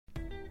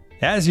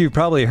As you've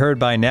probably heard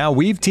by now,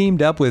 we've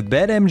teamed up with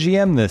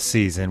BetMGM this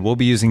season. We'll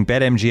be using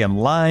BetMGM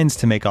lines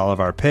to make all of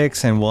our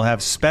picks, and we'll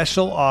have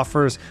special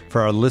offers for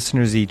our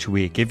listeners each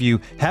week. If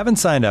you haven't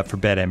signed up for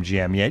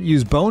BetMGM yet,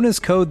 use bonus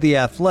code The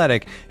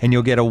Athletic, and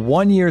you'll get a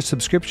 1-year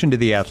subscription to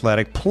The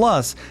Athletic,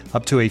 plus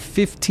up to a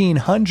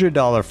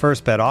 $1,500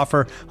 first bet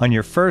offer on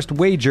your first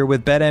wager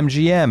with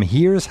BetMGM.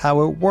 Here's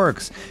how it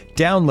works.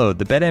 Download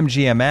the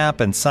BetMGM app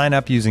and sign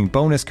up using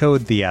bonus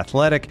code The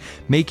Athletic.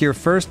 Make your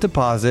first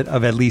deposit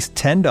of at least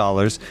 $10.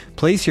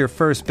 Place your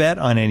first bet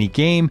on any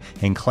game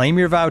and claim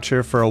your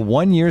voucher for a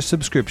 1-year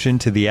subscription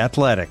to The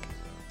Athletic.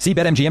 See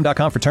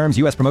BetMGM.com for terms.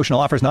 U.S. promotional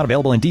offers not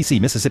available in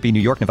D.C., Mississippi, New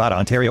York, Nevada,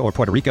 Ontario, or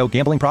Puerto Rico.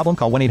 Gambling problem?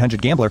 Call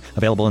 1-800-GAMBLER.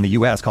 Available in the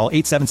U.S. Call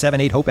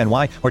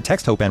 877-8-HOPE-NY or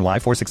text HOPE-NY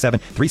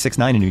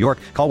 467-369 in New York.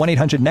 Call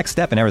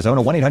 1-800-NEXT-STEP in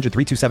Arizona.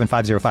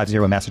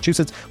 1-800-327-5050 in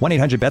Massachusetts.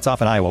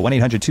 1-800-BETS-OFF in Iowa.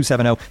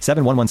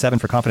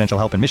 1-800-270-7117 for confidential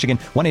help in Michigan.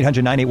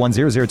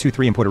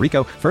 1-800-981-0023 in Puerto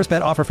Rico. First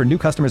bet offer for new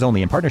customers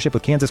only in partnership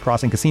with Kansas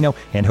Crossing Casino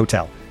and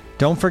Hotel.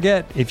 Don't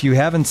forget, if you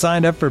haven't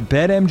signed up for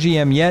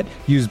BetMGM yet,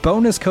 use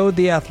bonus code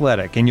The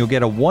Athletic, and you'll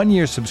get a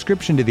 1-year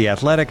subscription to The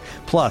Athletic,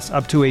 plus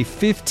up to a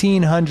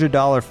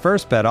 $1,500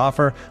 first bet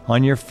offer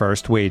on your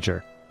first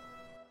wager.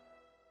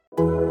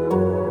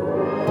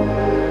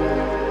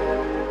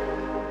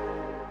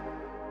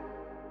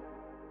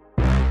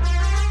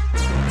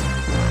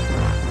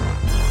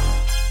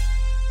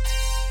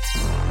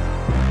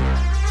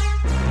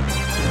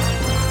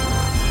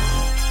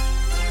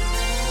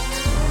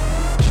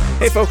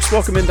 Hey folks,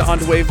 welcome into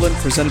Onto Waveland,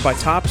 presented by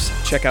Topps.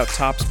 Check out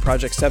Topps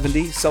Project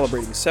 70,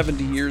 celebrating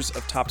 70 years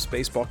of Topps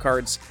baseball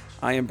cards.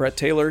 I am Brett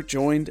Taylor,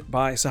 joined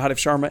by Sahadev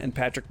Sharma and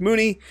Patrick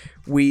Mooney.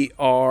 We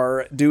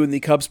are doing the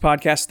Cubs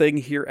podcast thing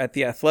here at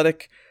The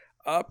Athletic.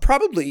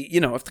 Probably,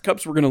 if the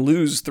Cubs were going to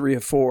lose 3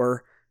 of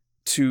 4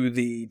 to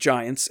the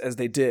Giants, as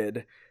they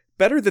did,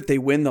 better that they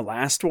win the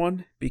last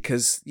one,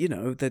 because,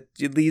 that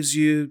it leaves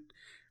you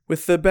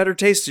with the better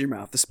taste in your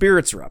mouth. The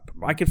spirits are up.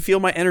 I can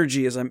feel my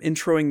energy as I'm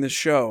introing this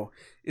show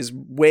is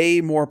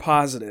way more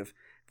positive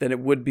than it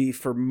would be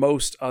for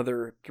most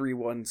other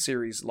 3-1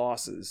 series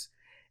losses.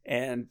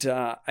 And,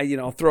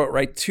 I'll throw it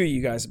right to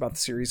you guys about the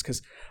series,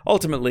 because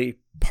ultimately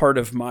part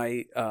of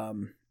my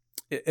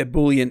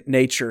ebullient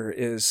nature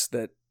is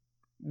that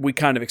we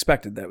kind of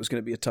expected that it was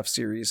going to be a tough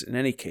series in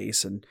any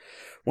case. And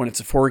when it's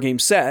a 4-game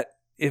set,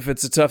 if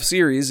it's a tough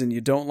series and you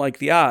don't like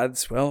the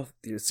odds, well,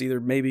 it's either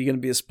maybe going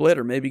to be a split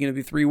or maybe going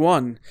to be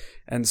 3-1.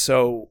 And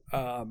so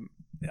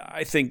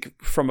I think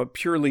from a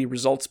purely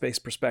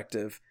results-based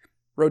perspective,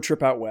 road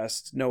trip out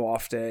west, no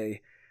off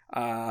day,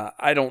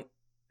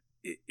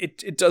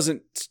 it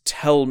doesn't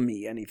tell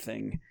me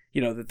anything,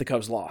 that the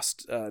Cubs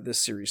lost this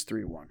series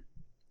 3-1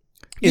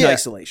 in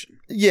isolation.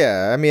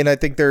 Yeah, I mean, I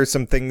think there are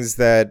some things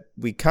that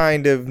we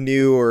kind of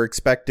knew or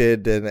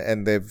expected,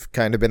 and they've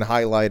kind of been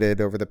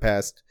highlighted over the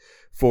past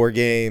 4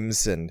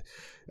 games. And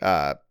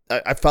I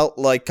felt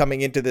like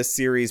coming into this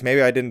series,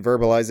 maybe I didn't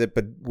verbalize it,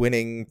 but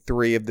winning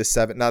 3 of the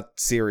 7, not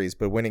series,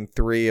 but winning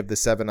 3 of the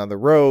 7 on the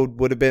road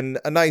would have been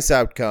a nice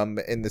outcome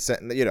in the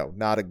sense,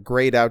 not a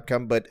great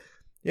outcome, but,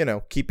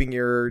 keeping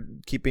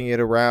it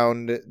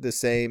around the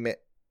same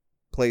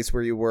place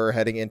where you were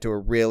heading into a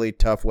really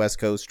tough West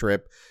Coast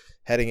trip,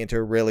 heading into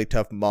a really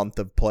tough month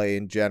of play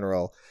in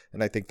general.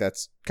 And I think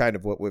that's kind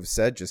of what we've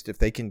said. Just if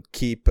they can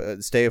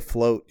stay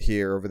afloat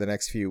here over the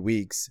next few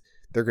weeks,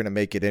 they're going to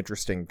make it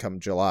interesting come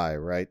July,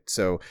 right?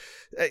 So,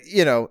 I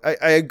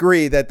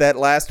agree that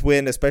last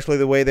win, especially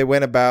the way they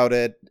went about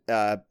it,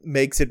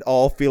 makes it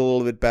all feel a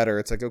little bit better.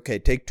 It's like, okay,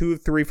 take 2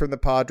 of 3 from the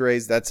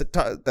Padres. That's a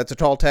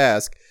tall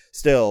task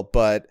still,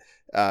 but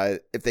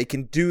if they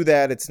can do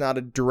that, it's not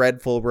a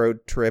dreadful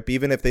road trip.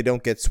 Even if they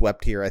don't get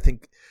swept here, I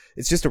think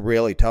it's just a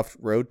really tough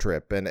road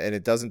trip, and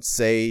it doesn't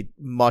say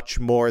much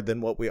more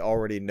than what we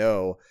already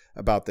know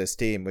about this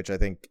team, which I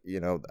think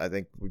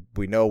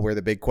we know where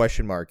the big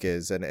question mark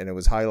is, and it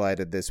was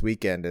highlighted this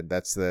weekend, and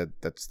that's the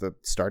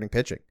starting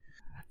pitching.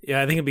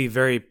 Yeah, I think it'd be a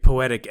very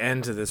poetic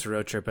end to this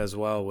road trip as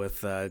well,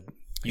 with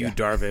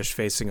Darvish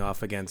facing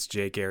off against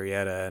Jake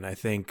Arrieta, and I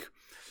think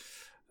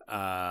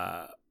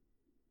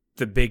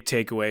the big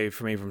takeaway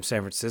for me from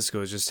San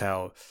Francisco is just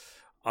how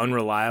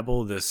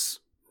unreliable this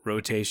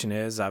rotation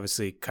is.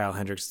 Obviously, Kyle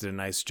Hendricks did a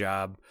nice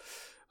job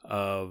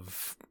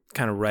of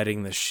kind of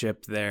righting the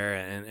ship there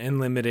and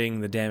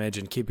limiting the damage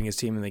and keeping his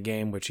team in the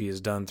game, which he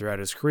has done throughout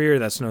his career.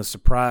 That's no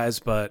surprise.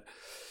 But,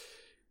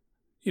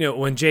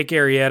 when Jake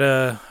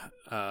Arrieta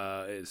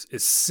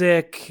is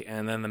sick,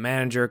 and then the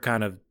manager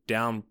kind of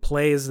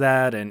downplays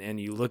that, and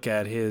you look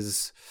at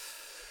his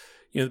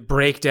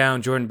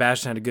breakdown, Jordan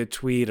Basham had a good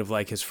tweet of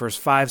like his first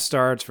 5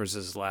 starts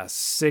versus his last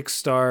 6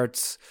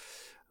 starts.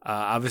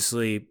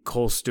 Obviously,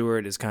 Cole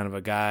Stewart is kind of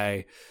a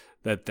guy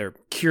that they're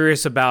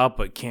curious about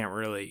but can't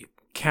really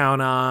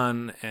count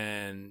on.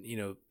 And,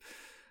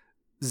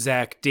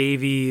 Zach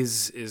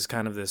Davies is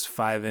kind of this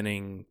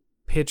 5-inning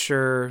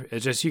pitcher.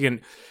 It's just you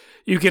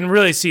can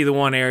really see the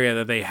one area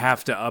that they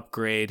have to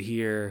upgrade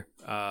here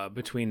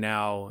between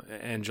now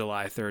and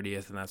July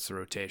 30th, and that's the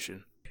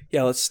rotation.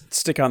 Yeah, let's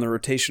stick on the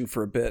rotation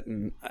for a bit,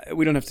 and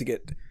we don't have to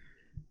get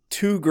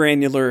too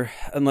granular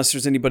unless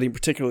there's anybody in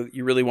particular that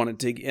you really want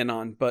to dig in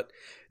on. But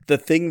the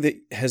thing that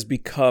has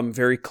become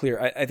very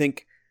clear, I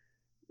think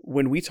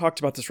when we talked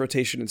about this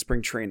rotation in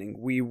spring training,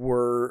 we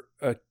were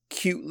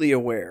acutely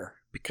aware,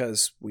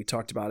 because we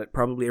talked about it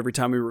probably every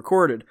time we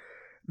recorded,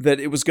 that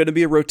it was going to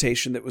be a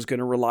rotation that was going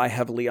to rely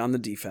heavily on the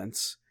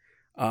defense,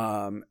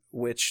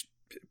 which,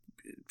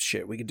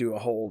 shit, we could do a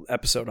whole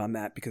episode on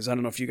that, because I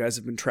don't know if you guys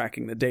have been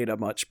tracking the data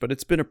much, but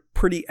it's been a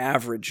pretty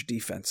average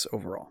defense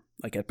overall,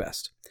 like at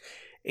best.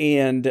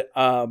 And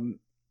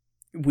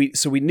we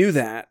knew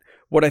that.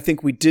 What I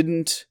think we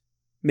didn't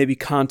maybe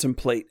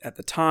contemplate at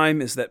the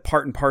time is that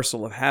part and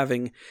parcel of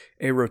having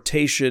a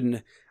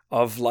rotation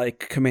of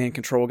like command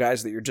control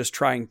guys that you're just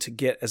trying to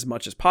get as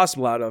much as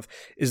possible out of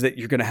is that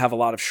you're going to have a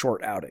lot of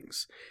short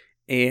outings.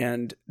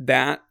 And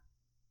that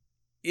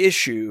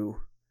issue,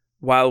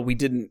 while we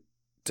didn't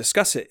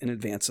discuss it in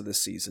advance of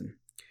this season,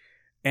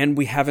 and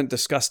we haven't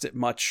discussed it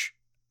much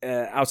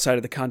outside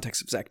of the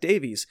context of Zach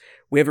Davies,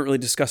 we haven't really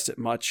discussed it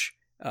much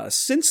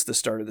since the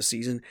start of the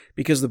season,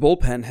 because the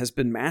bullpen has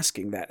been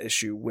masking that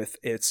issue with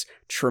its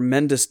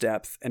tremendous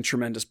depth and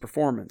tremendous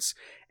performance.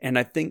 And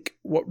I think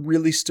what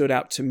really stood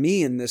out to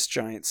me in this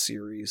Giants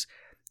series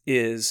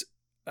is,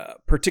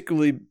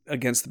 particularly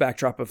against the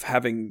backdrop of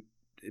having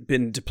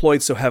been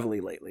deployed so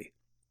heavily lately,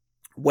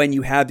 when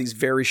you had these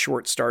very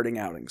short starting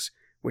outings,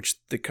 which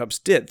the Cubs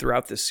did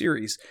throughout this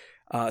series,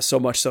 so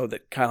much so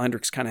that Kyle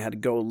Hendricks kind of had to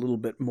go a little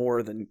bit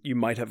more than you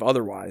might have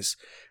otherwise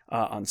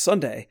on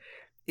Sunday.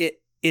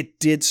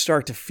 It did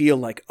start to feel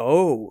like,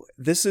 oh,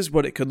 this is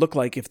what it could look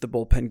like if the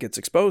bullpen gets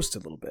exposed a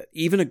little bit.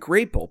 Even a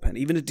great bullpen,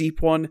 even a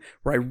deep one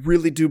where I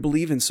really do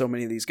believe in so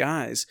many of these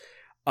guys,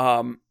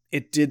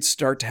 it did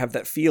start to have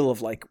that feel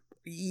of like,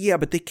 yeah,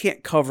 but they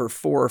can't cover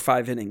 4 or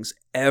 5 innings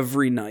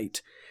every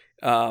night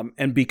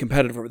and be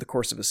competitive over the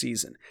course of a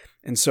season.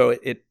 And so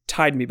it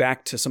tied me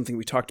back to something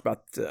we talked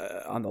about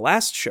on the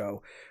last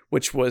show,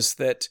 which was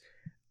that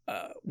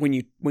when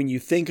you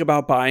think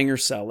about buying or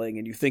selling,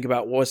 and you think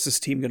about what's this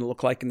team going to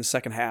look like in the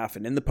second half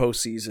and in the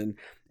postseason,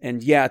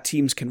 and yeah,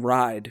 teams can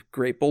ride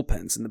great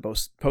bullpens in the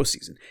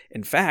postseason.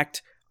 In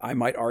fact, I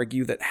might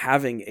argue that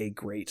having a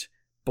great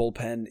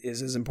bullpen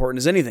is as important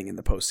as anything in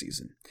the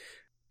postseason.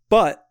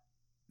 But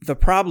the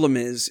problem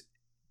is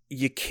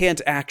you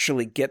can't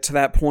actually get to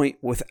that point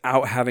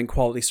without having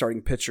quality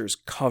starting pitchers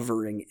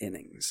covering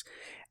innings.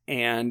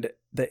 And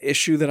the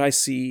issue that I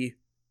see,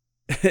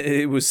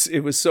 it was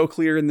so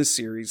clear in this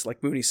series,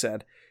 like Mooney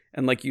said,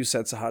 and like you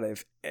said,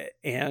 Sahadev,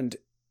 and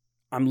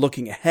I'm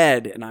looking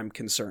ahead and I'm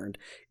concerned,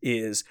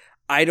 is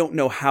I don't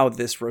know how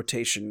this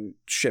rotation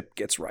ship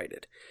gets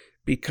righted,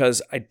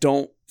 because I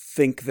don't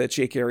think that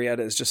Jake Arrieta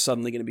is just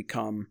suddenly going to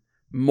become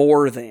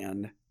more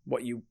than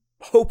what you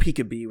hope he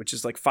could be, which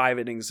is like 5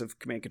 innings of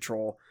command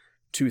control,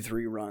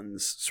 2-3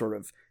 runs, sort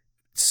of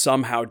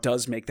somehow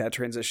does make that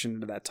transition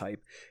into that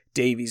type.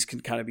 Davies can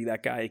kind of be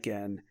that guy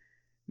again.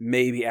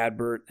 Maybe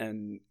Adbert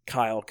and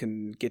Kyle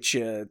can get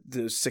you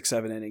the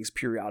 6-7 innings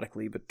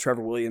periodically, but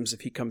Trevor Williams,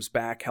 if he comes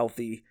back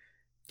healthy,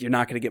 you're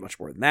not going to get much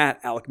more than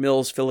that. Alec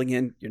Mills filling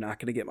in, you're not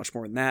going to get much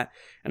more than that.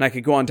 And I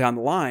could go on down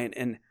the line,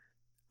 and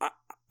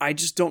I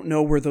just don't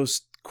know where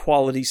those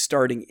quality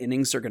starting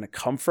innings are going to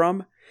come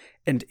from.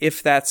 And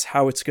if that's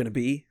how it's going to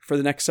be for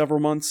the next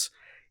several months,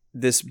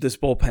 this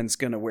bullpen's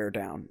going to wear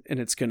down, and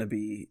it's going to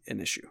be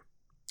an issue.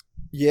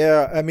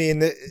 Yeah, I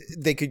mean,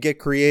 they could get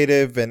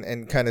creative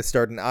and kind of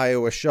start an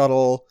Iowa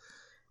shuttle.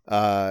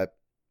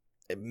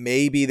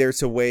 Maybe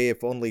there's a way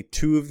if only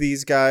 2 of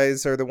these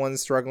guys are the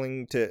ones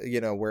struggling to,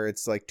 where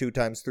it's like 2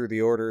 times through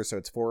the order, so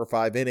it's 4 or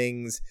 5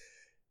 innings,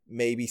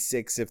 maybe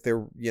 6 if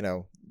they're,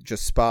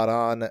 just spot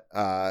on.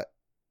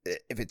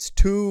 If it's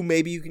 2,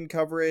 maybe you can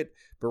cover it.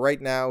 But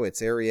right now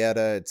it's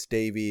Arrieta, it's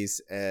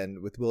Davies,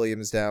 and with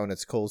Williams down,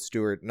 it's Cole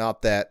Stewart.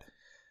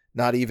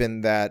 Not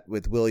even that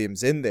with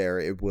Williams in there,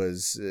 it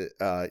was,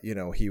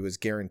 he was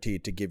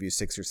guaranteed to give you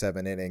 6 or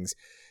 7 innings.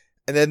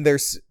 And then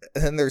there's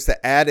the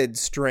added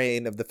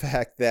strain of the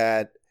fact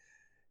that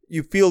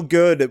you feel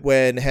good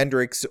when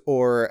Hendricks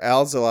or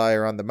Alzolay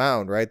are on the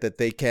mound, right? That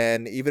they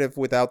can, even if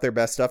without their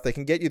best stuff, they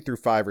can get you through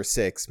 5 or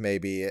 6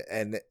 maybe.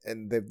 And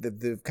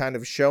they've kind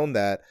of shown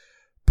that.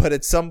 But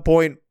at some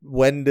point,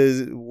 when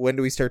do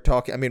we start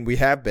talking? I mean, we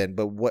have been,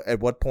 but at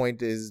what point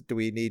do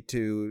we need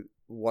to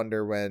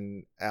wonder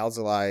when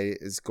Alzolay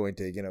is going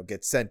to,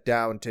 get sent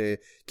down to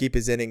keep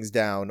his innings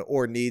down,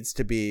 or needs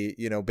to be,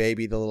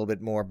 babied a little bit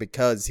more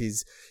because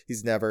he's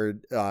never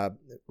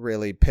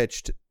really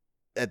pitched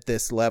at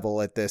this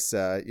level, at this,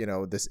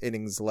 this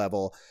innings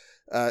level.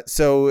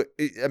 So,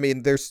 I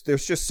mean, there's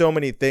just so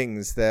many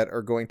things that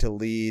are going to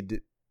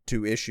lead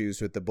to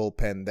issues with the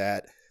bullpen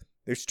that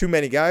there's too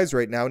many guys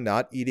right now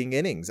not eating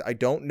innings. I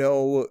don't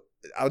know,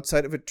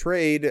 outside of a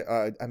trade,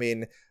 I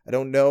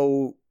don't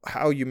know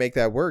how you make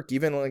that work.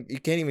 Even like, you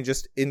can't even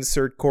just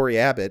insert Corey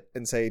Abbott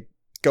and say,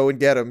 go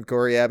and get him,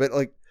 Corey Abbott.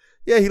 Like,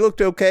 yeah, he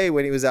looked okay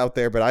when he was out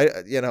there,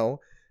 but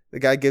the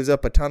guy gives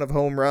up a ton of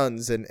home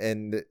runs,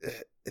 and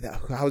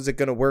how's it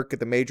going to work at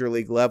the major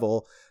league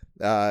level?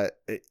 I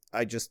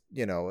just,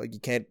 you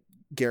can't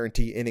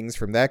guarantee innings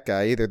from that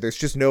guy either. There's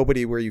just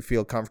nobody where you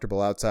feel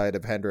comfortable outside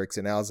of Hendricks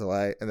and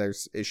Alzolay, and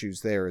there's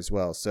issues there as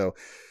well. So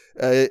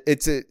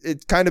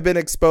it's kind of been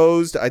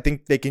exposed. I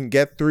think they can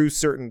get through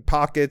certain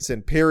pockets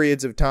and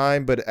periods of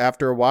time, but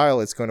after a while,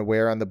 it's going to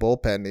wear on the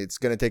bullpen. It's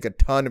going to take a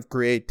ton of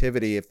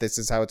creativity if this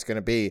is how it's going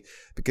to be,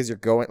 because you're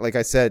going, like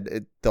I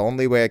said, the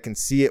only way I can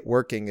see it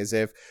working is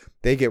if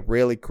they get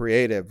really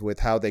creative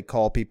with how they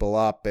call people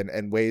up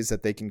and ways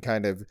that they can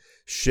kind of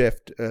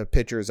shift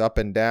pitchers up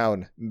and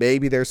down.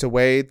 Maybe there's a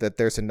way that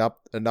there's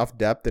enough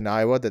depth in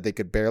Iowa that they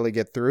could barely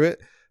get through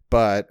it,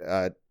 but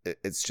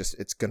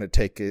it's going to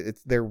take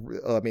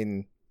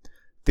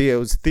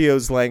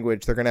Theo's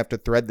language. They're going to have to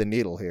thread the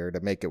needle here to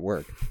make it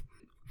work.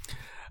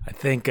 I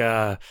think,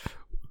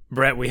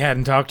 Brett, we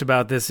hadn't talked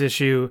about this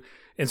issue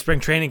in spring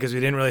training because we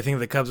didn't really think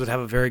the Cubs would have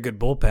a very good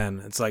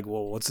bullpen. It's like,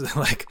 well, what's it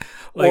like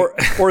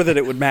or that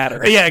it would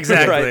matter. Yeah,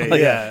 exactly. Right?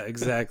 Yeah,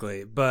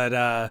 exactly.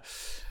 But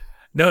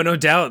no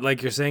doubt,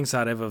 like you're saying,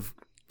 Sahadev, of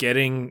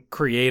getting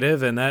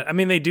creative, and that, I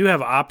mean, they do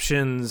have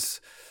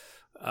options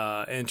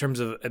in terms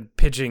of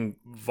pitching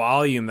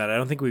volume that I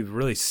don't think we've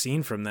really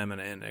seen from them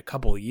in a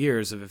couple of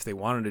years of if they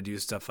wanted to do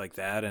stuff like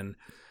that. And,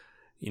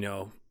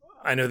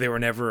 I know they were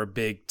never a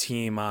big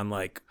team on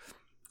like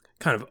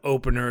kind of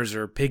openers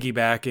or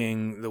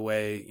piggybacking the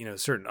way,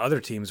 certain other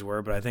teams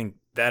were, but I think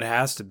that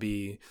has to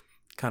be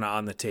kind of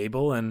on the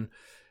table, and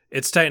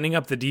it's tightening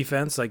up the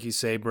defense, like you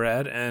say,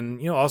 Brad.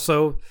 And,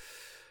 also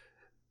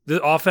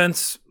the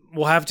offense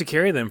will have to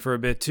carry them for a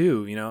bit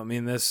too. I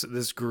mean,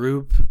 this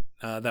group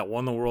that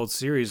won the World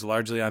Series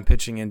largely on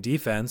pitching and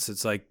defense,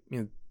 it's like,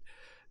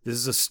 this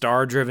is a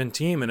star-driven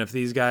team, and if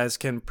these guys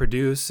can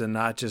produce and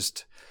not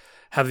just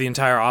have the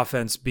entire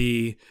offense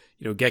be,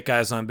 get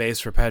guys on base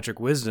for Patrick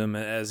Wisdom,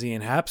 as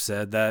Ian Happ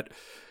said, that,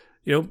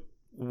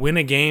 win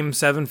a game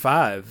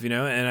 7-5,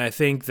 and I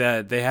think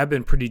that they have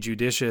been pretty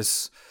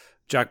judicious.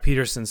 Jock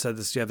Peterson said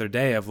this the other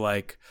day of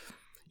like,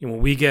 when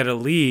we get a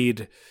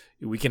lead,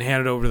 we can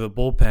hand it over to the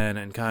bullpen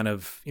and kind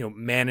of,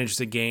 manage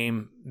the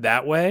game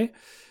that way.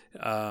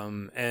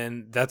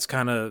 And that's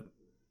kind of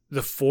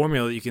the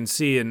formula that you can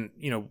see, and,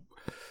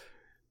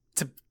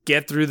 to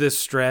get through this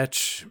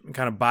stretch,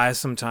 kind of buy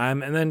some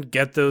time, and then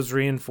get those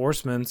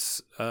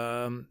reinforcements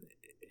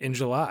in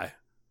July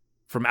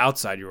from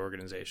outside your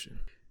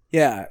organization.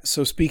 Yeah.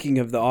 So speaking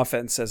of the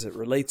offense as it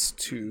relates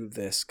to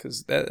this,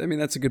 because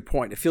that's a good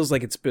point. It feels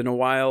like it's been a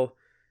while.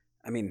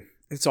 I mean,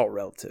 it's all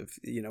relative.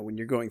 When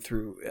you're going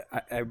through,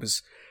 I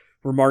was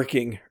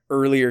remarking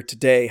earlier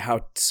today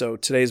so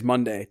today's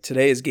Monday.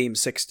 Today is game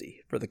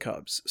 60 for the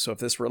Cubs. So if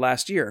this were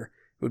last year,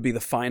 it would be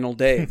the final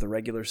day of the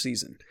regular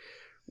season,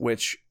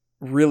 which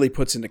really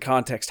puts into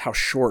context how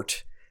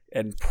short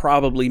and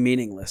probably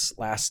meaningless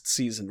last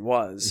season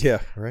was. Yeah,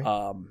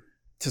 right.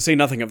 To say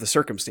nothing of the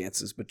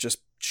circumstances, but just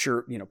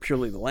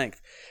purely the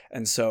length.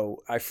 And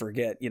so I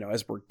forget,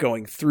 as we're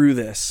going through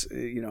this,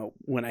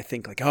 when I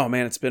think like, oh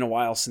man, it's been a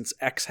while since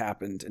X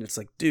happened. And it's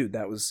like, dude,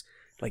 that was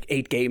like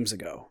 8 games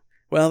ago.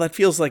 Well, that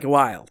feels like a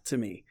while to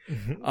me.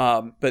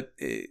 Mm-hmm. But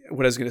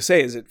what I was going to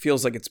say is it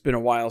feels like it's been a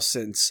while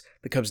since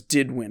the Cubs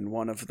did win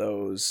one of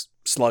those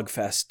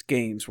slugfest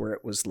games where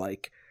it was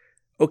like,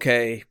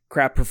 okay,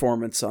 crap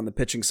performance on the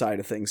pitching side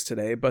of things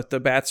today, but the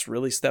bats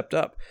really stepped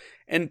up.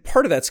 And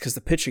part of that's because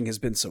the pitching has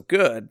been so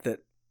good that,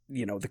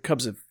 the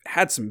Cubs have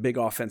had some big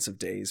offensive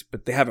days,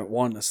 but they haven't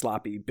won a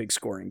sloppy, big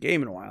scoring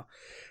game in a while.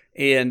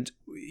 And,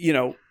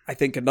 I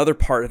think another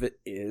part of it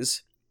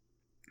is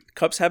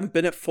Cubs haven't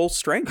been at full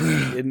strength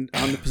on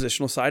the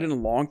positional side in a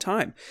long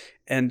time.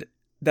 And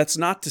that's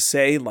not to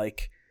say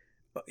like,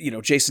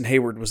 Jason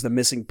Hayward was the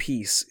missing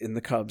piece in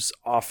the Cubs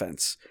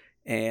offense.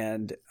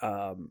 And,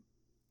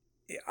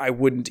 I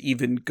wouldn't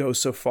even go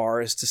so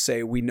far as to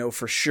say we know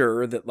for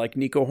sure that like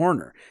Nico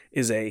Hoerner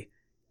is a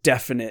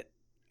definite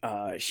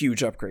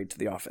huge upgrade to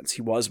the offense.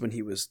 He was when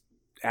he was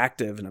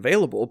active and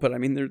available, but I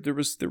mean there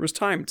was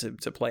time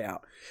to play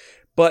out.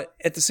 But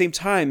at the same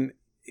time,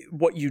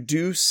 what you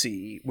do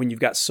see when you've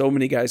got so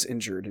many guys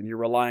injured and you're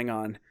relying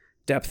on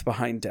depth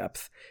behind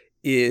depth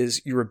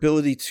is your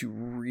ability to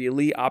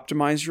really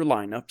optimize your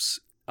lineups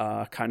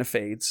kind of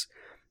fades.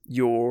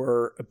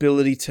 Your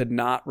ability to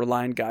not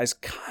rely on guys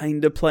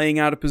kind of playing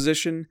out of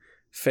position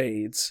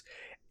fades,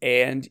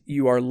 and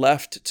you are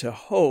left to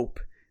hope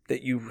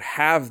that you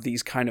have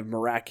these kind of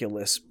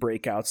miraculous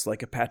breakouts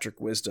like a Patrick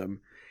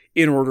Wisdom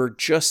in order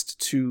just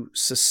to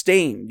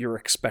sustain your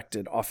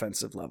expected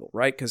offensive level,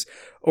 right? Because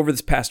over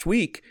this past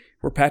week,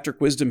 where Patrick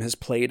Wisdom has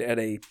played at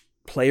a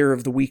player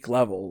of the week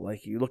level,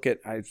 like you look at,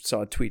 I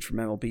saw a tweet from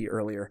MLB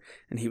earlier,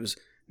 and he was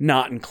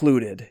not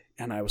included.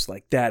 And I was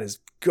like, that is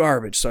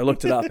garbage. So I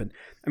looked it up, and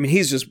I mean,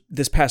 he's just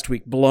this past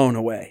week blown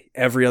away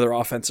every other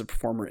offensive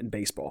performer in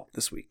baseball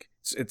this week.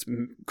 It's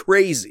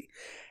crazy.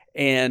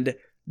 And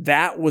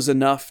that was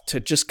enough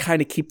to just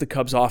kind of keep the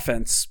Cubs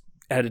offense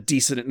at a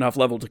decent enough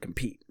level to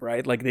compete,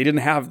 right? Like they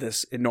didn't have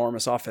this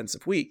enormous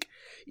offensive week,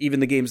 even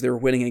the games they were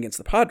winning against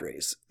the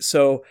Padres.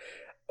 So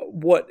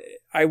what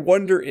I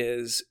wonder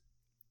is,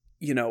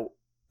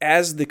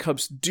 as the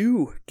Cubs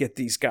do get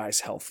these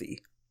guys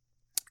healthy,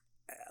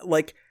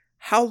 like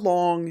how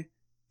long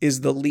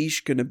is the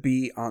leash going to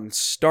be on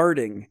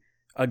starting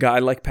a guy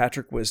like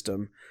Patrick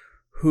Wisdom,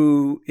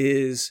 who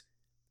is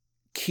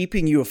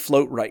keeping you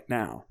afloat right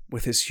now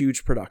with his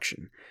huge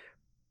production?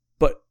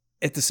 But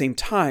at the same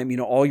time,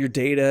 all your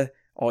data,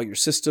 all your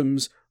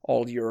systems,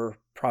 all your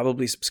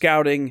probably some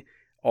scouting,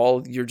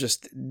 all your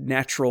just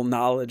natural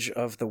knowledge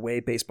of the way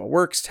baseball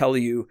works tell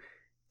you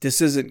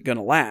this isn't going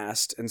to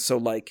last. And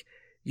so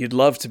you'd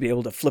love to be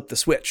able to flip the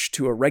switch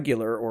to a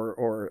regular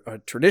or a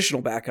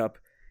traditional backup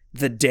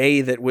the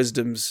day that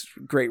Wisdom's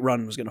great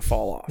run was going to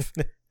fall off.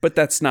 But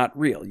that's not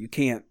real. You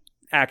can't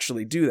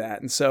actually do that.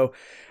 And so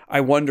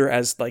I wonder,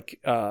 as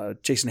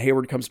Jason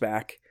Heyward comes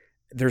back,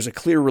 there's a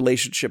clear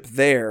relationship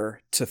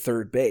there to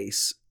third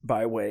base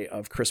by way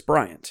of Chris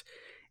Bryant.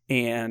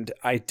 And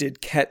I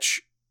did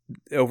catch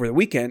over the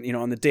weekend,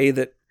 on the day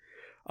that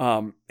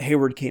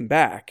Heyward came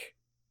back,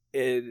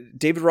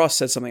 David Ross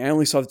said something. I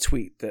only saw the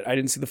tweet, that I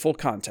didn't see the full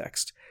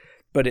context,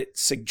 but it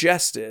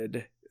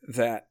suggested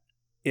that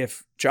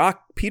if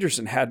Jock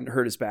Peterson hadn't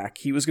hurt his back,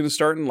 he was going to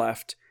start in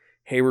left,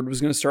 Heyward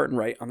was going to start in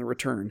right on the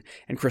return,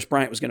 and Chris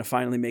Bryant was going to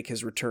finally make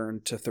his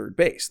return to third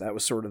base. That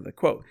was sort of the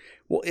quote.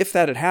 Well, if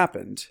that had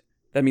happened,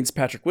 that means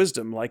Patrick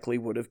Wisdom likely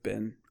would have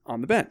been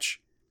on the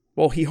bench.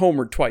 Well, he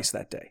homered twice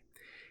that day.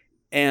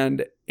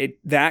 And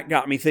that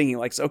got me thinking,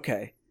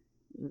 okay,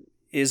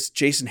 is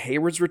Jason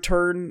Heyward's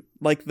return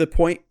the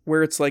point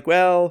where it's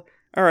well,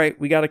 all right,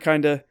 we got to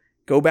kind of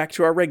go back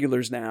to our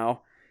regulars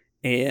now.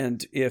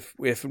 And if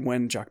and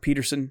when Jock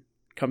Peterson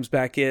comes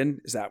back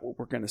in, is that what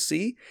we're going to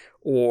see?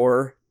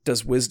 Or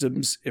does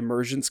Wisdom's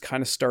emergence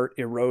kind of start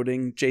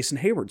eroding Jason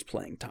Heyward's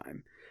playing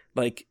time?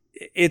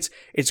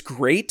 It's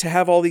great to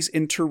have all these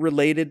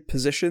interrelated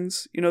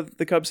positions, that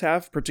the Cubs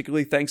have,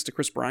 particularly thanks to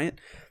Chris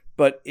Bryant.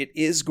 But it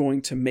is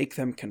going to make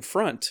them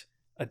confront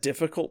a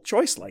difficult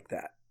choice like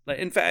that.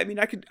 In fact,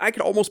 I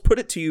could almost put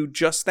it to you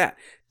just that.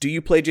 Do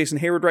you play Jason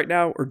Heyward right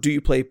now, or do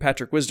you play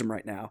Patrick Wisdom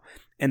right now?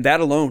 And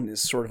that alone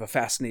is sort of a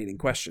fascinating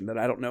question that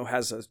I don't know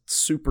has a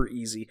super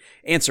easy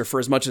answer, for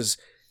as much as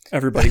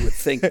everybody would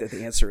think that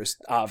the answer is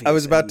obvious. I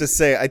was about to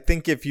say, I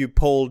think if you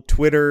polled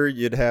Twitter,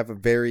 you'd have a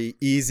very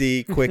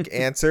easy, quick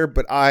answer.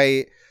 But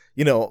I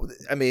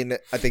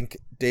think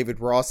David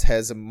Ross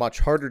has a much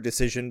harder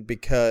decision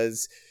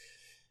because...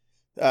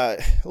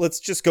 let's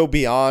just go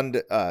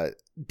beyond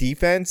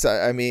defense.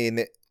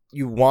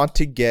 You want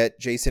to get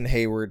Jason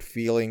Heyward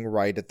feeling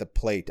right at the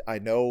plate. I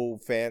know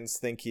fans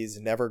think he's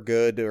never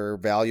good or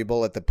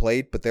valuable at the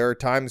plate, but there are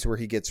times where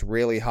he gets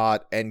really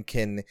hot and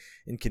can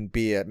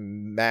be a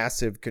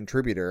massive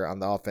contributor on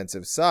the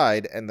offensive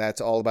side, and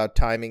that's all about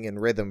timing and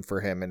rhythm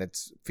for him. And it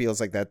feels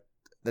like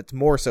that's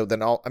more so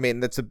than all.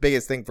 That's the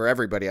biggest thing for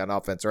everybody on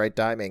offense, right?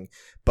 Timing.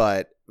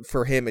 But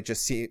for him, it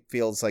just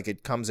feels like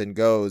it comes and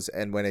goes.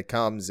 And when it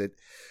comes,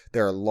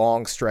 there are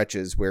long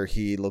stretches where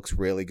he looks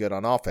really good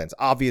on offense.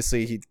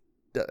 Obviously,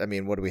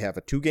 what do we have?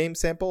 A 2-game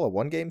sample? A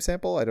 1-game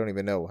sample? I don't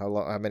even know.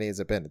 How many has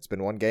it been? It's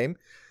been 1 game?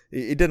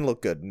 It didn't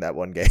look good in that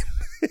 1 game.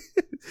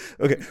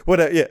 Okay.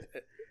 What? Yeah.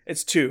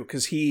 It's 2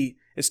 because he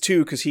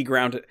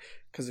grounded,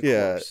 because of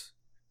course.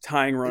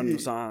 Tying run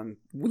was on,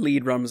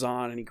 lead run was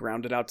on, and he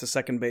grounded out to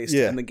second base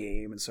to end the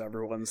game. And so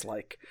everyone's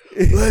like,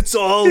 that's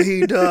all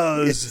he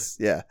does.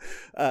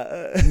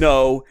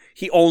 No,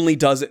 he only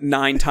does it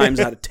 9 times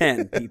out of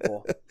 10,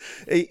 people.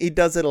 He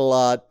does it a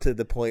lot, to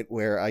the point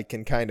where I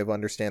can kind of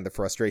understand the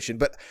frustration.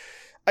 But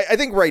I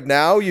think right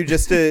now you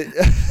just have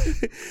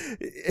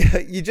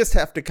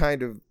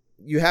to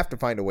you have to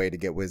find a way to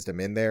get Wisdom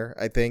in there.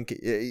 I think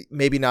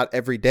maybe not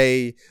every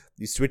day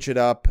you switch it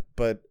up,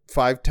 but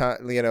 5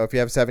 times, if you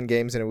have 7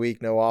 games in a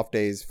week, no off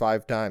days,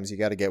 5 times, you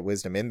got to get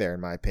Wisdom in there, in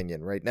my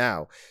opinion. Right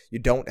now, you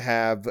don't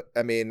have,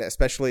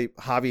 especially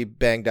Javi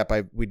banged up.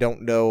 We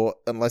don't know,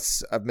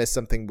 unless I've missed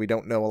something. We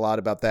don't know a lot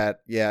about that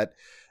yet.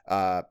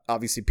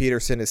 Obviously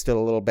Peterson is still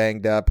a little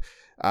banged up.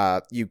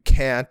 You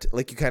can't,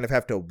 you kind of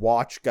have to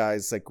watch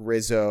guys like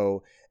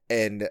Rizzo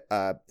and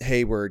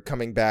Heyward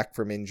coming back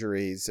from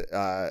injuries,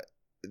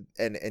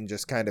 and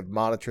just kind of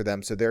monitor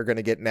them. So they're going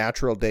to get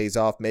natural days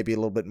off, maybe a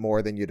little bit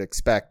more than you'd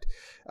expect.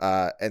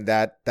 And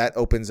that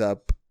opens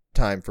up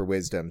time for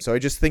Wisdom. So I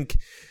just think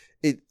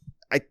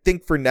I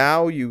think for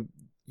now you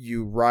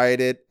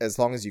ride it as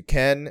long as you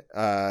can.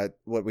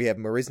 We have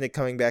Marisnick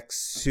coming back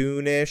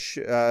soonish,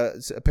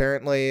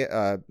 apparently,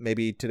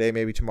 maybe today,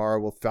 maybe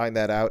tomorrow. We'll find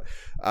that out.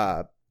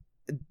 I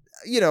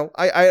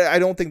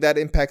don't think that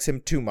impacts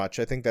him too much.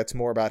 I think that's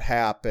more about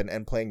Hap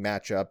and playing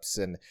matchups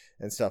and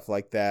stuff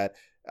like that.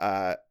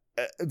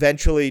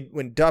 Eventually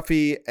when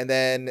Duffy and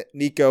then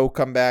Nico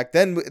come back,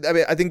 then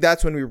I think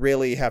that's when we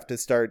really have to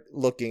start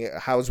looking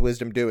at how's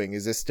Wisdom doing.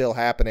 Is this still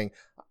happening?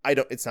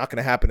 It's not going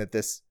to happen at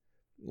this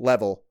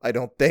level, I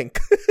don't think.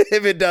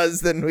 If it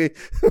does, then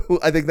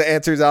I think the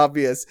answer is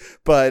obvious.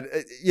 But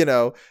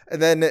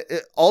and then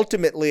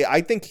ultimately,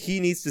 I think he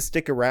needs to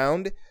stick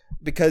around,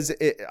 because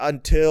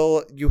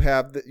until you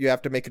have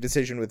to make a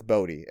decision with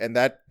Bodie, and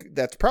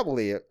that's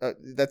probably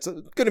that's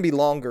going to be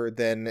longer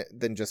than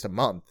just a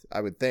month,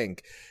 I would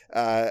think.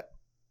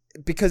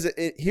 Because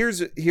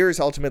here's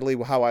ultimately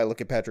how I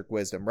look at Patrick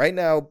Wisdom right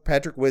now.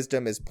 Patrick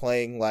Wisdom is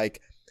playing like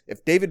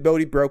If David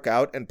Bodie broke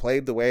out and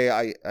played the way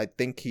I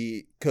think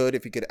he could,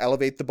 if he could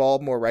elevate the ball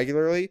more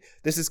regularly,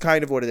 this is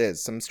kind of what it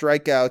is. Some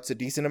strikeouts, a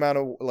decent amount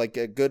of like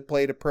a good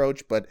plate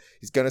approach, but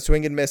he's going to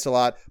swing and miss a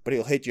lot, but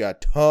he'll hit you a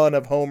ton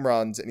of home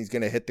runs and he's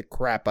going to hit the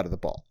crap out of the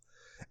ball.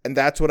 And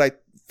that's what I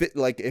fit.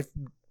 Like if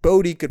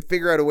Bodie could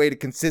figure out a way to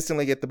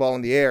consistently get the ball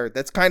in the air,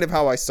 that's kind of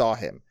how I saw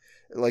him.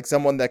 Like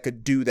someone that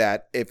could do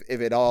that if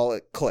it all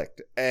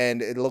clicked.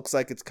 And it looks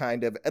like it's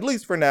kind of, at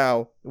least for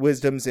now,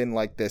 Wisdom's in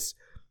like this.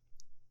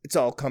 It's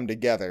all come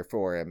together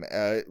for him.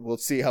 We'll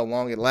see how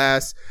long it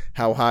lasts,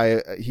 how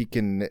high he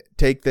can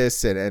take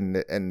this,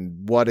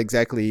 and what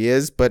exactly he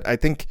is. But I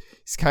think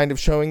he's kind of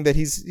showing that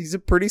he's a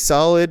pretty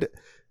solid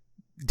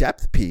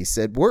depth piece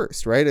at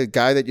worst, right? A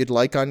guy that you'd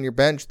like on your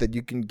bench that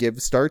you can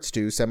give starts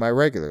to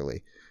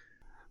semi-regularly.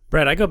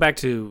 Brett, I go back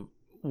to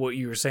what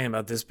you were saying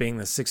about this being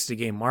the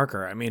 60-game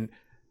marker. I mean,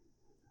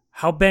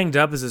 how banged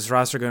up is this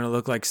roster going to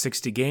look like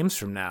 60 games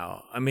from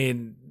now? I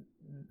mean,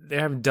 they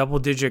have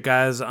double-digit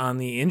guys on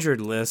the injured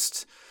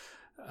list,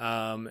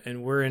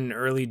 and we're in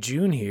early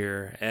June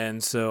here.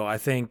 And so I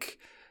think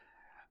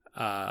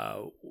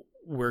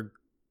we're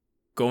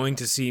going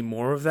to see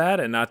more of that,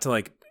 and not to,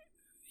 like,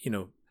 you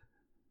know,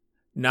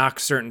 knock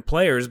certain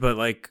players, but,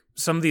 like,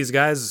 some of these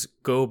guys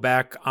go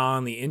back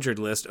on the injured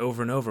list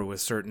over and over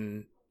with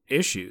certain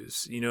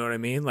issues. You know what I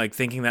mean? Like,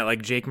 thinking that,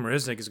 like, Jake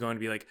Marisnick is going to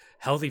be, like,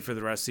 healthy for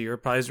the rest of the year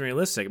probably isn't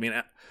realistic. I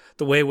mean,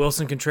 the way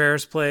Wilson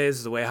Contreras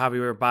plays, the way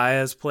Javier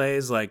Baez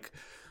plays, like,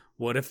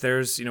 what if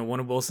there's, you know,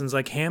 one of Wilson's,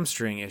 like,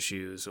 hamstring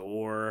issues,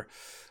 or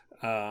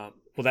well,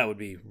 that would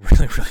be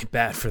really, really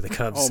bad for the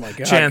Cubs. Oh my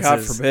God! Chances.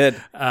 God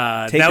forbid.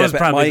 That was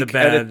probably Mike, the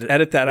bad.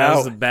 Edit that out. That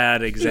was a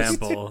bad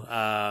example.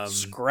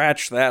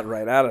 Scratch that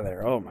right out of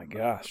there. Oh my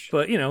gosh!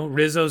 But you know,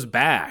 Rizzo's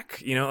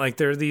back. You know, like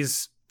there are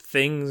these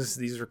things,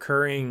 these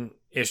recurring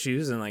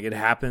issues, and like it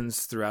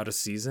happens throughout a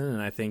season.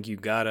 And I think you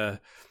gotta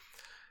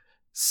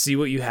see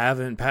what you have.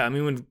 And I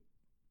mean, when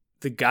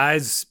the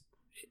guys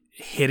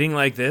hitting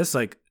like this,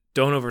 like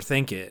don't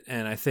overthink it.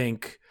 And I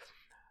think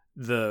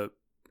the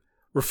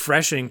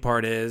refreshing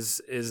part is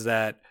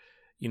that,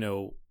 you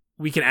know,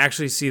 we can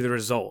actually see the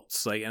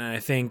results. Like, and I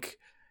think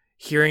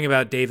hearing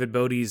about David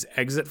Bodie's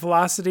exit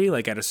velocity,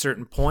 like at a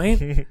certain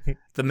point,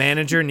 the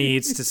manager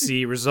needs to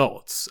see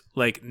results.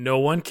 Like, no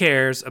one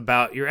cares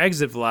about your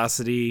exit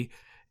velocity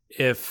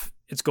if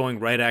it's going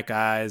right at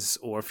guys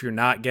or if you're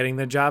not getting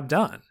the job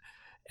done.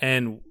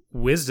 And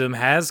Wisdom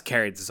has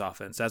carried this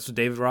offense. That's what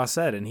David Ross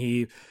said. And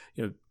he,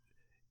 you know,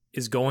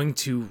 is going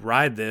to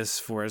ride this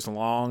for as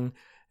long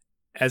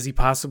as he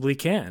possibly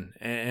can.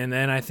 And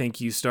then I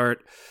think you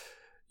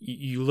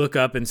look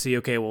up and see,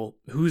 okay, well,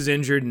 who's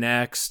injured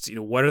next? You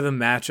know, what are the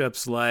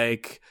matchups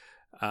like?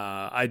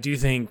 I do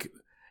think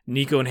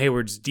Nico and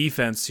Hayward's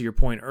defense, to your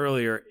point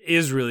earlier,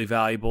 is really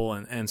valuable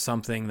and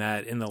something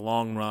that in the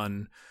long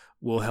run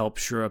will help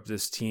shore up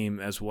this team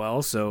as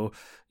well. So,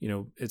 you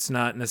know, it's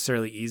not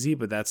necessarily easy,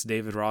 but that's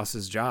David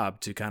Ross's job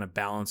to kind of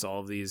balance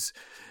all of these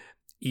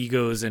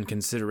egos and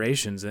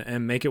considerations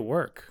and make it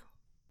work.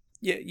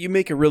 Yeah, you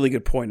make a really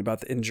good point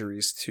about the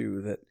injuries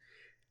too, that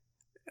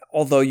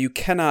although you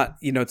cannot,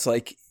 you know, it's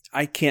like,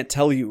 I can't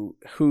tell you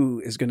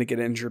who is going to get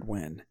injured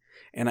when,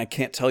 and I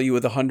can't tell you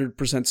with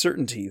 100%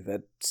 certainty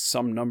that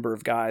some number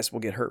of guys will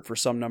get hurt for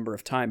some number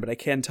of time, but I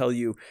can tell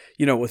you,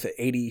 you know, with an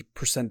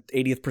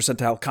 80th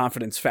percentile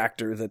confidence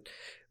factor that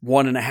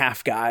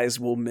 1.5 guys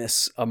will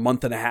miss a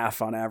month and a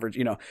half on average.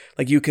 You know,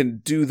 like you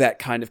can do that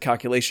kind of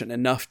calculation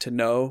enough to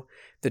know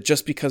that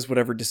just because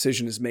whatever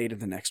decision is made in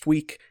the next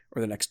week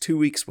or the next 2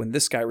 weeks when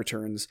this guy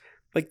returns,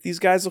 like these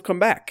guys will come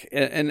back.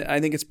 And I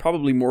think it's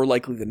probably more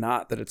likely than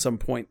not that at some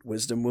point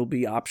Wisdom will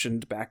be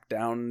optioned back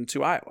down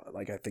to Iowa.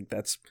 Like I think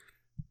that's,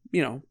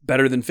 you know,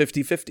 better than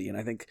 50-50. And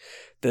I think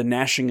the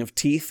gnashing of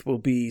teeth will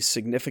be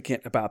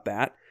significant about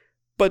that,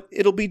 but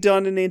it'll be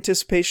done in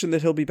anticipation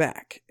that he'll be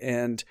back.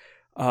 And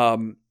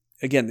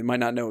again, they might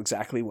not know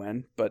exactly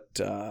when, but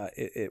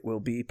it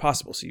will be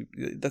possible. So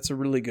that's a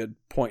really good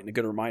point and a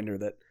good reminder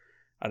that,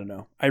 I don't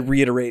know, I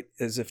reiterate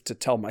as if to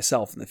tell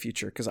myself in the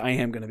future, because I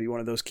am going to be one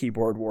of those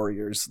keyboard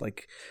warriors,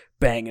 like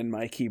banging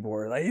my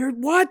keyboard. Like,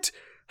 what?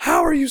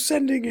 How are you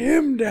sending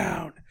him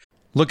down?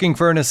 Looking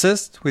for an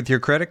assist with your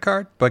credit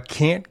card, but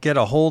can't get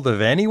a hold of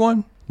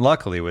anyone?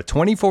 Luckily, with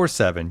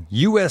 24/7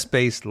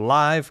 US-based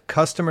live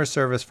customer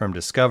service from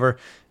Discover,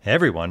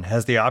 everyone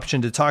has the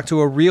option to talk to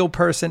a real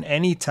person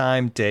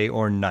anytime, day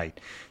or night.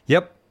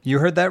 Yep, you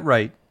heard that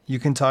right. You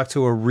can talk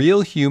to a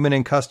real human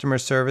in customer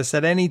service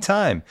at any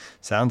time.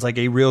 Sounds like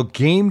a real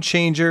game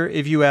changer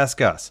if you ask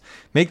us.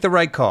 Make the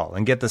right call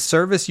and get the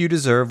service you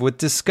deserve with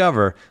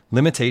Discover.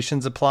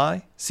 Limitations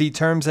apply. See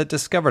terms at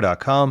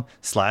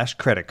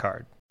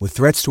discover.com/creditcard. With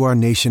threats to our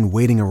nation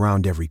waiting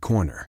around every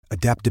corner,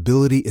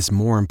 adaptability is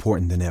more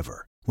important than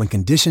ever. When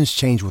conditions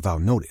change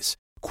without notice,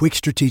 quick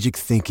strategic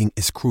thinking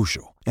is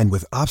crucial. And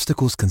with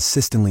obstacles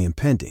consistently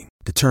impending,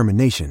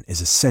 determination is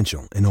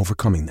essential in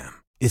overcoming them.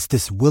 It's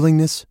this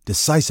willingness,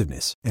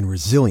 decisiveness, and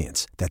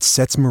resilience that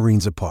sets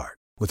Marines apart.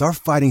 With our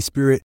fighting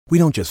spirit, we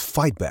don't just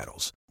fight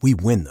battles, we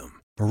win them.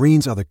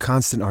 Marines are the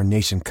constant our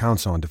nation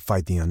counts on to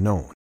fight the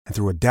unknown. And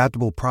through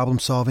adaptable problem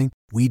solving,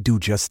 we do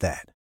just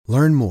that.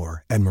 Learn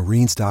more at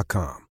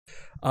marines.com.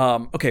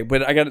 Okay,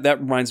 but that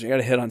reminds me, I got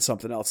to hit on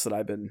something else that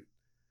I've been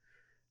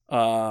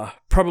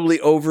probably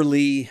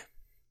overly.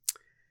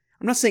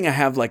 I'm not saying I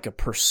have like a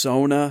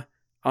persona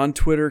on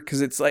Twitter,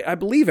 because it's like I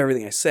believe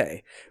everything I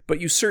say,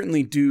 but you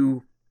certainly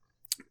do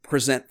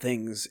present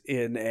things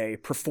in a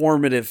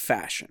performative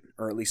fashion,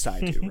 or at least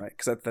I do, right?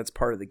 Because that's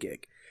part of the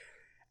gig.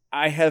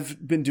 I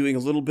have been doing a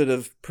little bit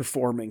of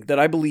performing that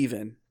I believe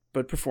in,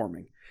 but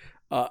performing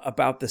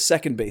about the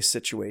second base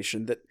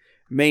situation that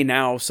may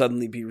now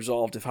suddenly be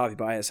resolved if Javi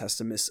Baez has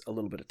to miss a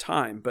little bit of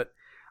time. But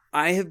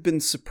I have been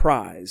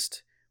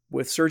surprised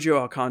with Sergio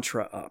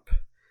Alcantara up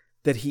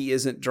that he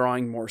isn't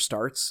drawing more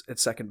starts at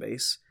second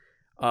base.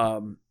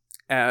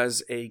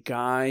 As a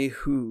guy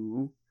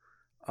who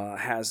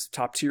has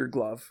top tier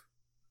glove,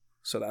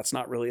 so that's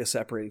not really a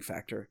separating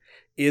factor,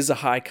 is a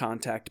high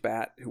contact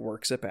bat who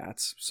works at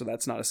bats, so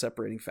that's not a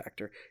separating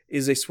factor,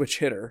 is a switch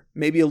hitter,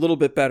 maybe a little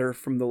bit better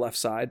from the left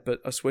side,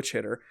 but a switch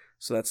hitter,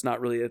 so that's not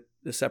really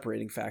a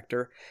separating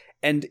factor,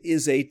 and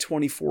is a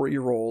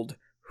 24-year-old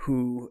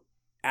who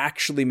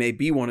actually may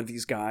be one of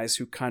these guys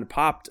who kind of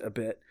popped a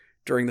bit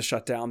during the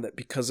shutdown, that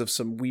because of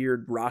some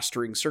weird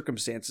rostering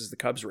circumstances the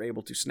Cubs were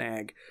able to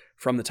snag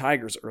from the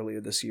Tigers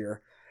earlier this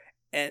year.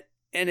 And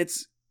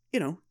it's,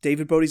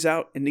 David Bodie's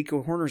out and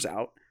Nico Hoerner's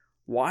out.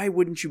 Why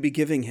wouldn't you be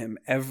giving him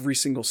every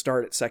single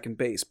start at second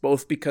base?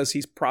 Both because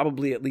he's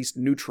probably at least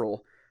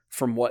neutral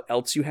from what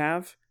else you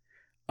have,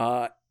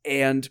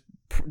 and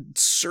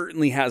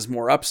certainly has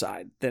more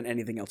upside than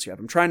anything else you have.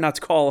 I'm trying not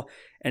to call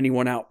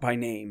anyone out by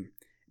name,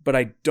 but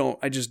I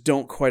just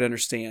don't quite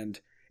understand.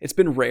 It's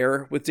been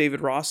rare with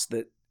David Ross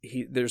that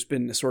there's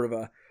been a sort of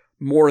a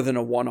more than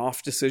a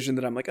one-off decision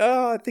that I'm like,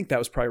 I think that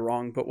was probably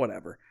wrong, but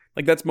whatever.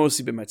 Like, that's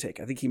mostly been my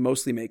take. I think he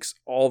mostly makes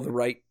all the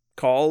right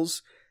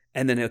calls,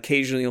 and then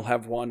occasionally he'll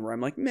have one where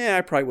I'm like, I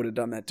probably would have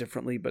done that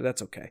differently, but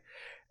that's okay.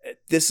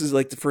 This is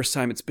like the first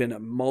time it's been a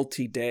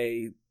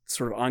multi-day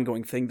sort of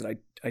ongoing thing that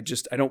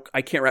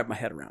I can't wrap my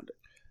head around it.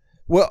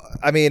 Well,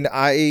 I mean,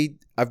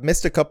 I've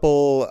missed a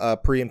couple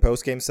pre and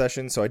post game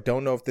sessions, so I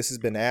don't know if this has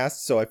been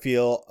asked. So I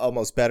feel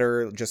almost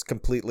better just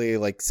completely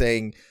like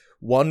saying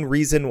one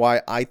reason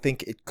why I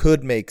think it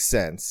could make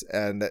sense.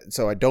 And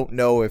so I don't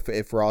know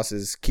if Ross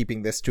is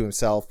keeping this to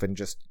himself and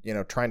just,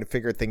 trying to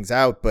figure things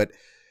out. But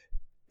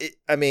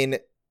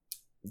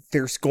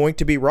there's going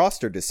to be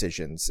roster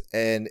decisions,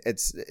 and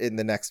it's in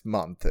the next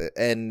month,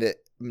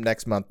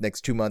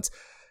 next 2 months.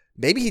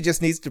 Maybe he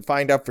just needs to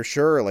find out for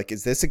sure, like,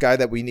 is this a guy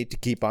that we need to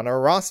keep on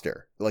our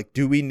roster? Like,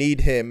 do we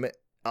need him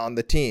on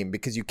the team?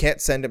 Because you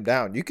can't send him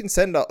down. You can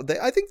send,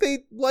 I think they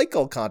like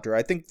Alcantara.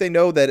 I think they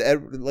know that,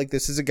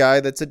 this is a guy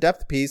that's a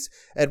depth piece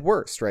at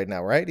worst right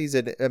now, right? He's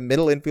a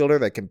middle infielder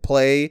that can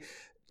play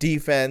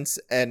defense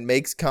and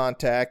makes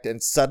contact,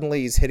 and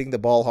suddenly he's hitting the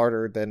ball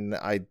harder than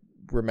I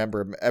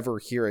remember him ever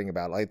hearing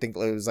about. I think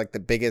it was like the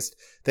biggest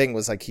thing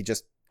was like he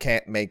just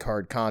can't make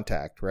hard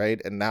contact,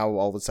 right? And now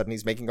all of a sudden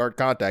he's making hard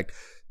contact.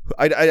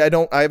 I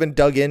haven't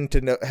dug in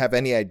to have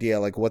any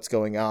idea like what's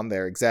going on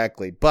there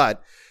exactly,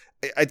 but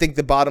I think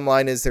the bottom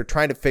line is they're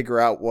trying to figure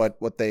out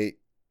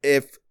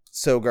if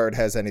Sogard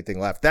has anything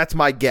left. That's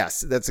my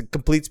guess. That's a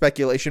complete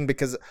speculation,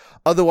 because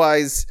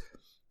otherwise,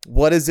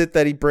 what is it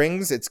that he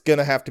brings? It's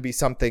gonna have to be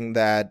something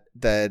that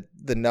the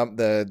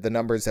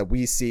numbers that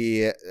we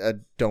see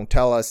don't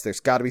tell us. There's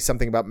got to be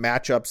something about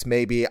matchups,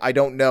 maybe. I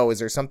don't know. Is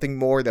there something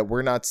more that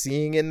we're not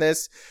seeing in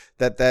this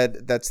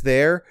that's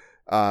there?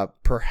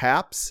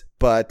 Perhaps,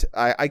 but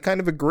I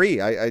kind of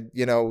agree. I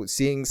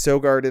seeing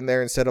Sogard in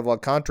there instead of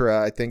Alcantara,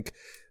 I think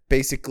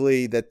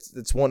basically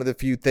that's one of the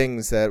few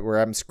things where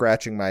I'm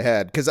scratching my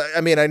head, because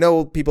I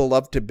know people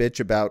love to bitch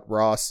about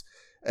Ross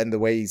and the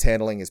way he's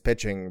handling his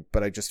pitching,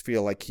 but I just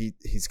feel like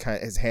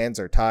his hands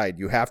are tied.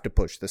 You have to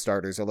push the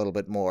starters a little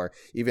bit more,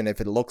 even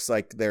if it looks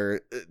like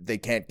they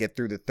can't get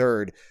through the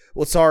third.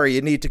 Well, sorry,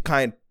 you need to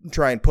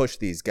try and push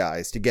these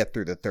guys to get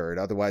through the third.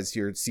 Otherwise,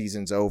 your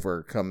season's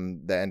over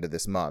come the end of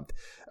this month.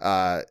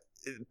 But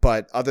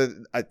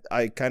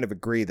I kind of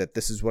agree that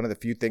this is one of the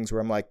few things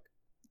where I'm like,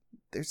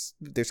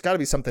 there's got to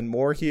be something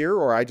more here,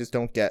 or I just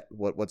don't get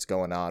what's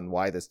going on,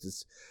 why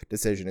this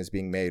decision is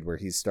being made where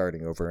he's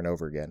starting over and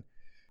over again.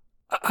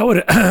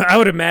 I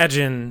would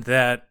imagine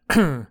that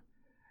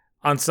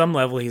on some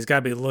level he's got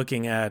to be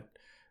looking at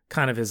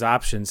kind of his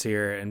options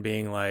here and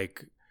being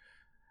like,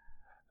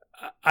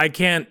 I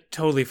can't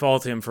totally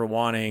fault him for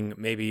wanting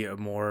maybe a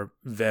more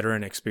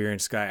veteran,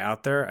 experienced guy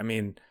out there. I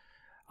mean,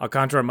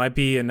 Alcantara might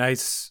be a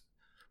nice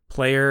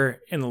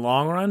player in the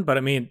long run, but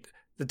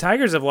the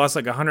Tigers have lost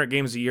like 100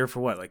 games a year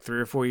for what, like 3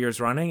 or 4 years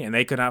running, and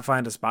they could not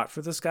find a spot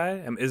for this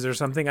guy? Is there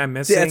something I'm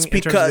missing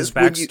in terms of his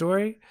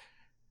backstory?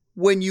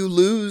 When you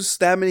lose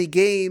that many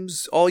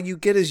games, all you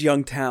get is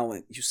young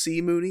talent. You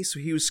see, Mooney? So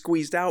he was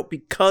squeezed out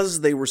because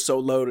they were so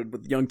loaded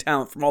with young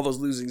talent from all those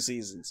losing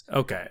seasons.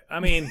 Okay.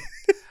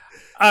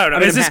 I don't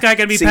know. Is this guy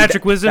going to be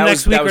Patrick Wisdom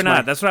next week or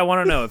not? That's what I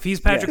want to know. If he's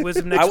Patrick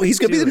Wisdom next week, he's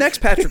going to be the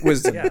next Patrick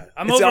Wisdom.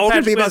 I'm over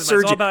Patrick Wisdom.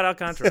 It's all about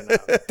Alcantara now.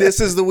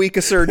 This is the week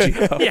of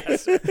Sergio.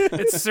 Yes,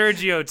 it's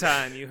Sergio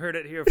time. You heard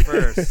it here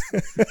first.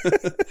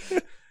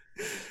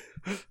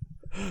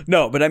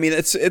 No, but I mean,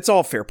 it's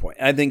all fair point.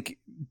 I think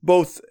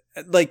both,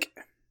 like,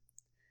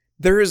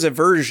 there is a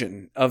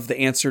version of the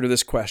answer to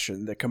this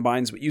question that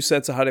combines what you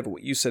said, Sahadev, and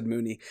what you said,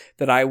 Mooney,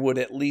 that I would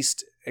at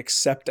least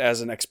accept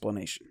as an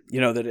explanation.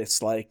 That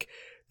it's like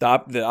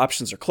the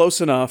options are close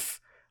enough,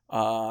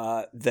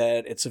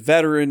 that it's a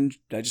veteran.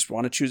 I just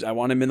want to choose. I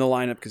want him in the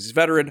lineup because he's a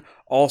veteran.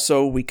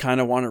 Also, we kind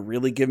of want to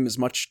really give him as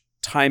much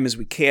time as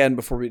we can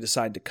before we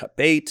decide to cut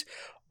bait.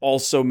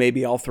 Also,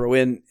 maybe I'll throw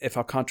in, if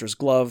Alcantara's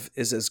glove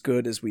is as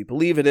good as we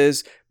believe it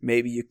is,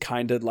 maybe you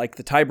kind of like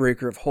the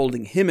tiebreaker of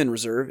holding him in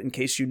reserve in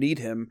case you need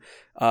him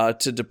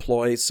to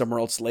deploy somewhere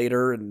else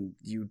later, and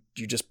you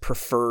just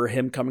prefer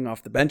him coming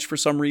off the bench for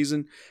some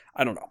reason.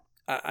 I don't know.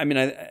 I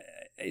mean,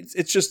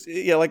 it's just,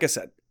 like I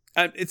said,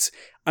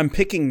 I'm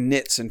picking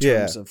nits in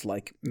terms of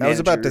like. I was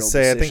about to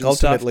say, I think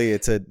ultimately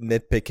it's a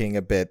nitpicking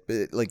a bit,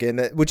 like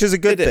which is a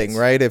good thing,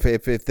 right?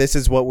 If this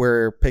is what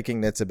we're picking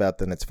nits about,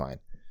 then it's fine.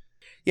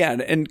 Yeah,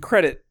 and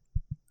credit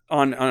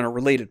on a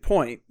related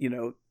point,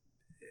 the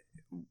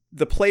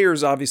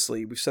players,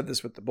 obviously, we've said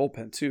this with the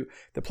bullpen too,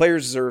 the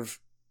players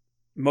deserve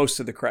most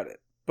of the credit.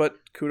 But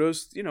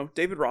kudos,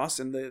 David Ross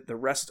and the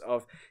rest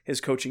of his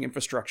coaching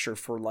infrastructure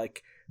for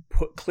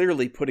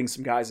clearly putting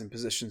some guys in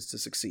positions to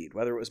succeed,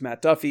 whether it was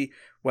Matt Duffy,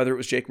 whether it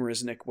was Jake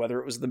Marisnick,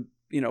 whether it was the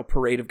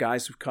parade of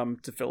guys who've come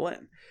to fill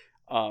in.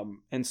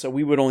 And so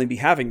we would only be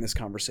having this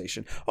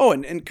conversation. Oh,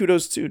 and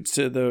kudos to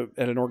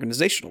at an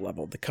organizational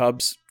level, the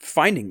Cubs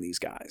finding these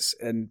guys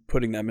and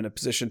putting them in a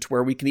position to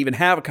where we can even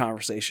have a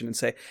conversation and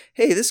say,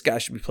 hey, this guy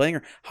should be playing,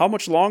 or how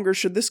much longer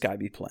should this guy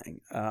be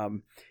playing?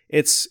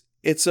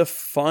 It's a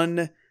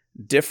fun,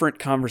 different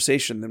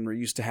conversation than we're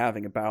used to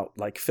having about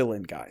like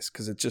fill-in guys.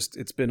 Cause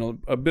it's been a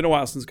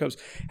while since the Cubs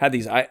had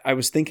these. I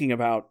was thinking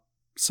about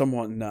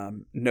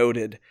someone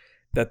noted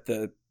that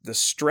the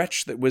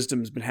stretch that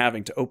Wisdom's been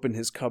having to open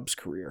his Cubs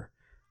career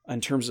in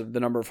terms of the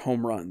number of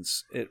home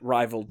runs, it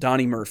rivaled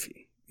Donnie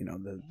Murphy,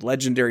 the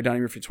legendary Donnie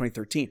Murphy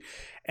 2013.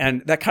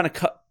 And that kind of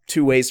cut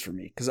two ways for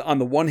me. Because on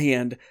the one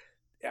hand,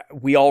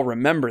 we all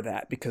remember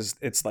that because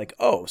it's like,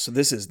 oh, so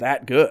this is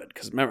that good.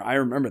 Because I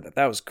remember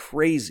that was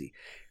crazy.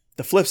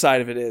 The flip side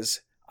of it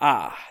is,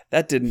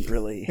 that didn't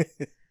really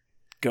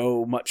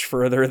go much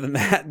further than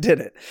that, did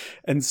it?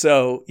 And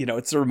so,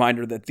 it's a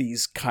reminder that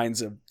these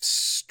kinds of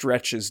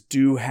stretches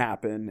do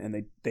happen,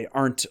 and they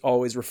aren't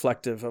always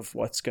reflective of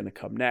what's going to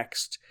come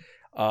next.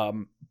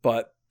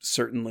 But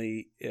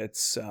certainly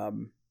it's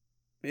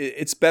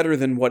better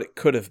than what it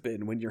could have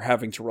been when you're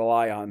having to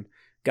rely on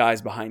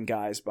guys behind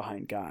guys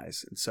behind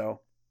guys. And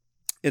so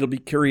it'll be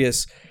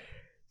curious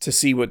to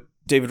see what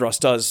David Ross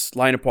does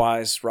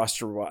lineup-wise,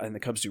 roster-wise, and the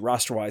Cubs do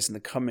roster-wise in the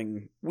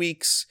coming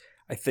weeks.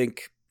 I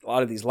think a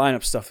lot of these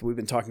lineup stuff that we've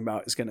been talking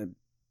about is going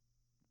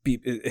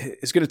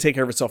to take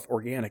care of itself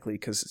organically,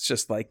 because it's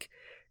just like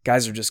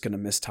guys are just going to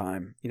miss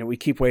time. We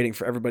keep waiting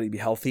for everybody to be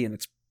healthy, and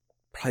it's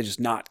probably just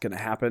not going to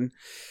happen.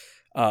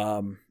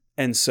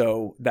 And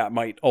so that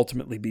might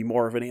ultimately be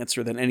more of an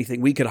answer than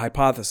anything we could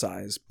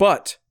hypothesize.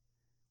 But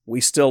we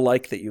still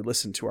like that you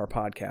listen to our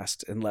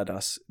podcast and let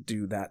us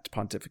do that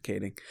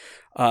pontificating.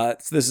 So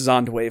this is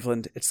On to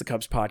Waveland. It's the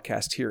Cubs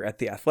podcast here at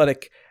The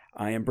Athletic.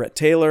 I am Brett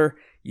Taylor.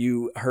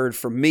 You heard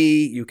from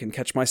me. You can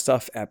catch my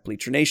stuff at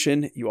Bleacher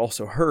Nation. You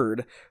also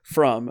heard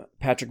from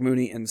Patrick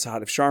Mooney and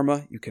Sahadev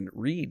Sharma. You can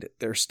read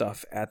their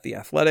stuff at The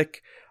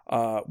Athletic.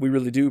 We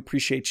really do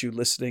appreciate you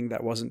listening.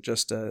 That wasn't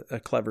just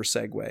a clever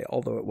segue,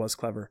 although it was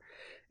clever.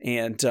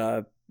 And,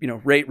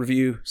 rate,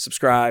 review,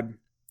 subscribe,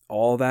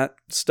 all that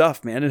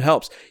stuff, man. It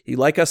helps. You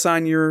like us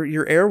on your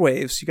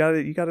airwaves.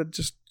 You gotta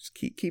just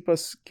keep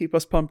us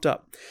pumped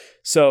up.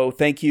 So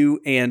thank you.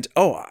 And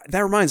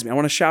that reminds me, I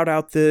want to shout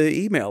out the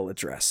email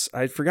address.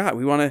 I forgot.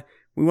 We want to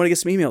get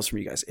some emails from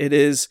you guys. It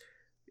is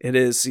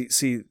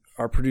see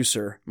our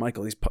producer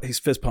Michael, he's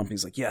fist pumping.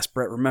 He's like, yes,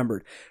 Brett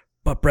remembered,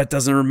 but Brett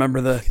doesn't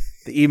remember the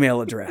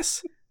email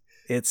address.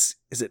 Is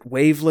it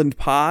Waveland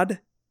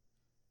Pod?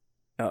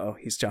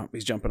 He's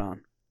jumping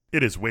on.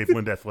 It is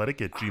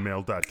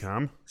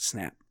wavelandathletic@gmail.com.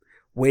 Snap.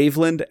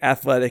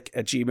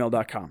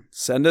 wavelandathletic@gmail.com.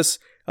 Send us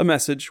a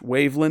message,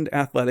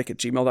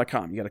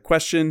 wavelandathletic@gmail.com. You got a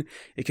question?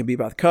 It can be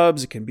about the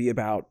Cubs. It can be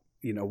about,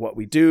 what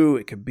we do.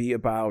 It could be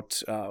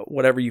about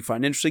whatever you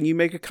find interesting. You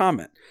make a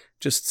comment.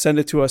 Just send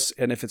it to us,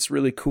 and if it's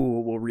really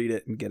cool, we'll read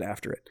it and get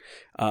after it.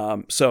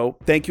 So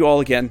thank you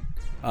all again.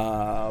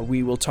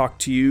 We will talk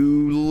to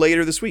you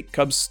later this week.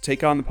 Cubs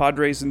take on the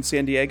Padres in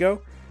San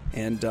Diego,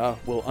 and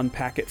we'll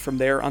unpack it from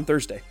there on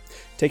Thursday.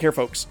 Take care,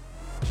 folks.